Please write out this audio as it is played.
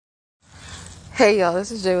Hey y'all, this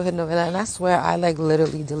is Jay with Hidden Novella, and I swear I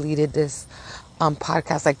literally deleted this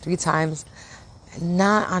podcast 3 times,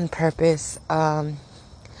 not on purpose.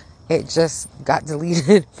 It just got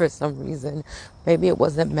deleted for some reason. Maybe it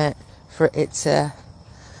wasn't meant for it to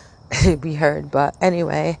be heard, but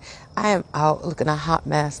anyway, I am out looking a hot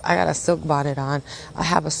mess. I got a silk bonnet on. I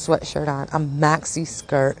have a sweatshirt on, a maxi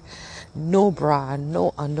skirt, no bra,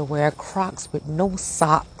 no underwear, Crocs with no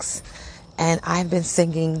socks. And I've been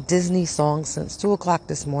singing Disney songs since 2 o'clock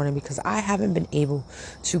this morning because I haven't been able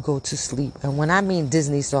to go to sleep. And when I mean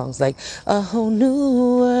Disney songs, like A Whole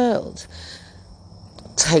New World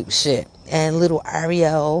type shit. And little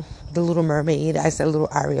Ariel, the Little Mermaid. I said little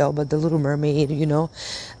Ariel, but the Little Mermaid,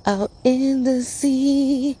 Out in the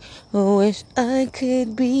sea, wish I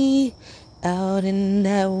could be out in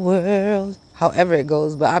that world. However it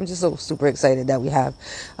goes, but I'm just so super excited that we have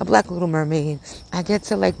a Black Little Mermaid. I get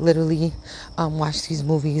to literally watch these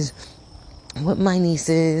movies with my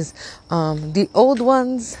nieces. The old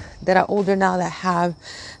ones that are older now that have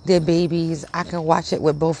their babies, I can watch it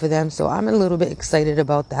with both of them. So I'm a little bit excited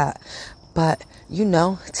about that. But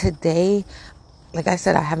today, like I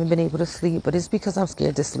said, I haven't been able to sleep, but it's because I'm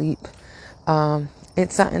scared to sleep.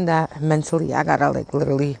 It's something that mentally I gotta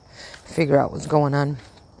literally figure out what's going on.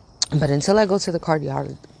 But until I go to the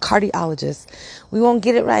cardiologist, we won't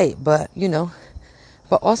get it right. But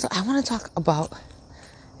but also I want to talk about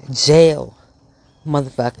jail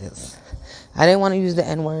motherfuckers. I didn't want to use the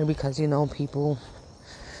N-word because people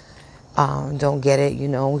don't get it.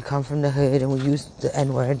 We come from the hood and we use the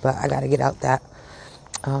N-word, but I gotta get out that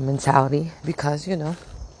mentality because we're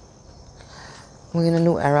in a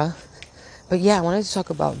new era. But yeah, I wanted to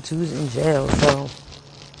talk about Jews in jail. So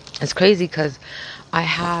it's crazy because I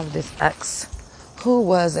have this ex who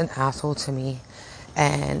was an asshole to me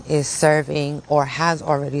and is serving or has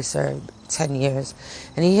already served 10 years.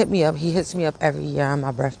 And he hits me up every year on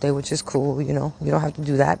my birthday, which is cool. You don't have to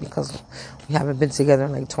do that because we haven't been together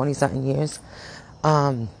in 20 something years.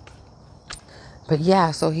 But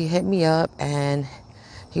yeah, so he hit me up and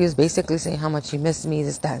he was basically saying how much he missed me,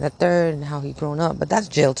 this, that, and the third, and how he grown up. But that's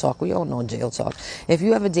jail talk. We all know jail talk. If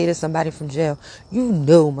you ever dated somebody from jail, you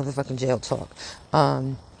know motherfucking jail talk.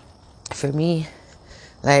 For me,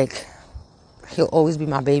 he'll always be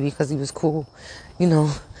my baby because he was cool.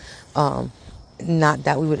 Not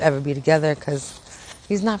that we would ever be together because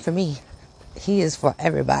he's not for me. He is for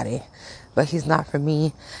everybody, but he's not for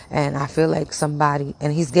me. And I feel like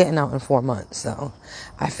and he's getting out in 4 months. So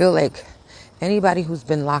I feel like anybody who's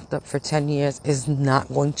been locked up for 10 years is not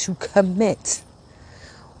going to commit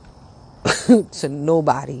to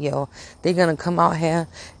nobody, yo. They're going to come out here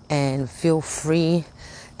and feel free.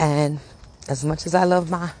 And as much as I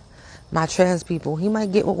love my trans people, he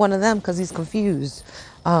might get with one of them because he's confused.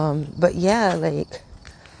 But yeah,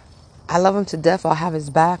 I love him to death. I'll have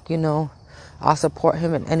his back, I'll support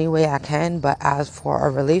him in any way I can. But as for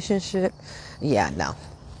a relationship, yeah, no.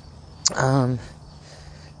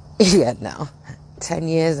 Yeah, no. 10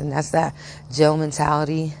 years and that's that jail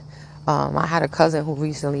mentality. I had a cousin who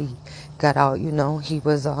recently got out. He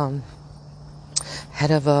was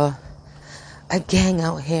head of a gang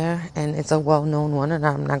out here, and it's a well-known one, and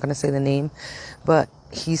I'm not going to say the name, but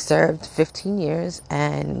he served 15 years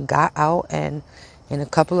and got out, and in a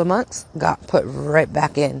couple of months got put right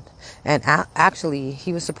back in. And actually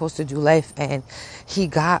he was supposed to do life, and he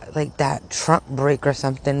got that Trump break or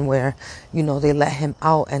something where they let him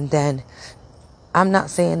out. And then I'm not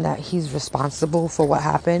saying that he's responsible for what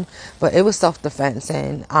happened, but it was self-defense,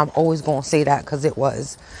 and I'm always going to say that because it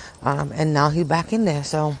was. And now he's back in there.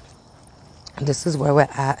 So this is where we're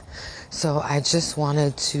at. So I just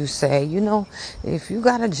wanted to say, if you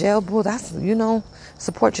got a jail boo, that's,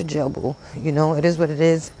 support your jail boo. It is what it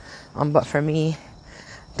is. But for me,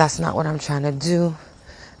 that's not what I'm trying to do.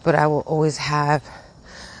 But I will always have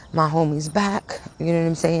my homies back. You know what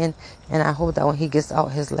I'm saying? And I hope that when he gets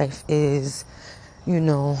out, his life is, he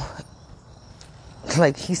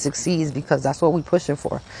succeeds, because that's what we're pushing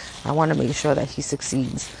for. I want to make sure that he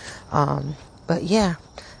succeeds. But yeah,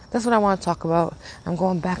 that's what I want to talk about. I'm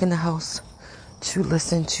going back in the house to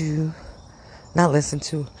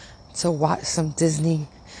to watch some Disney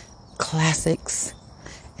classics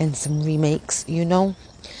and some remakes, And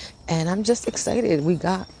I'm just excited. We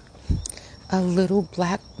got a little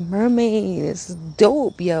Black Mermaid. It's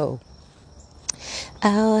dope, yo.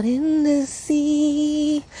 Out in the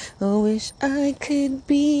sea, I wish I could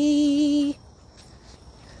be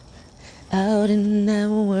out in that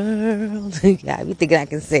world. Yeah, I be thinking I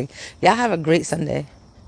can sing. Y'all have a great Sunday.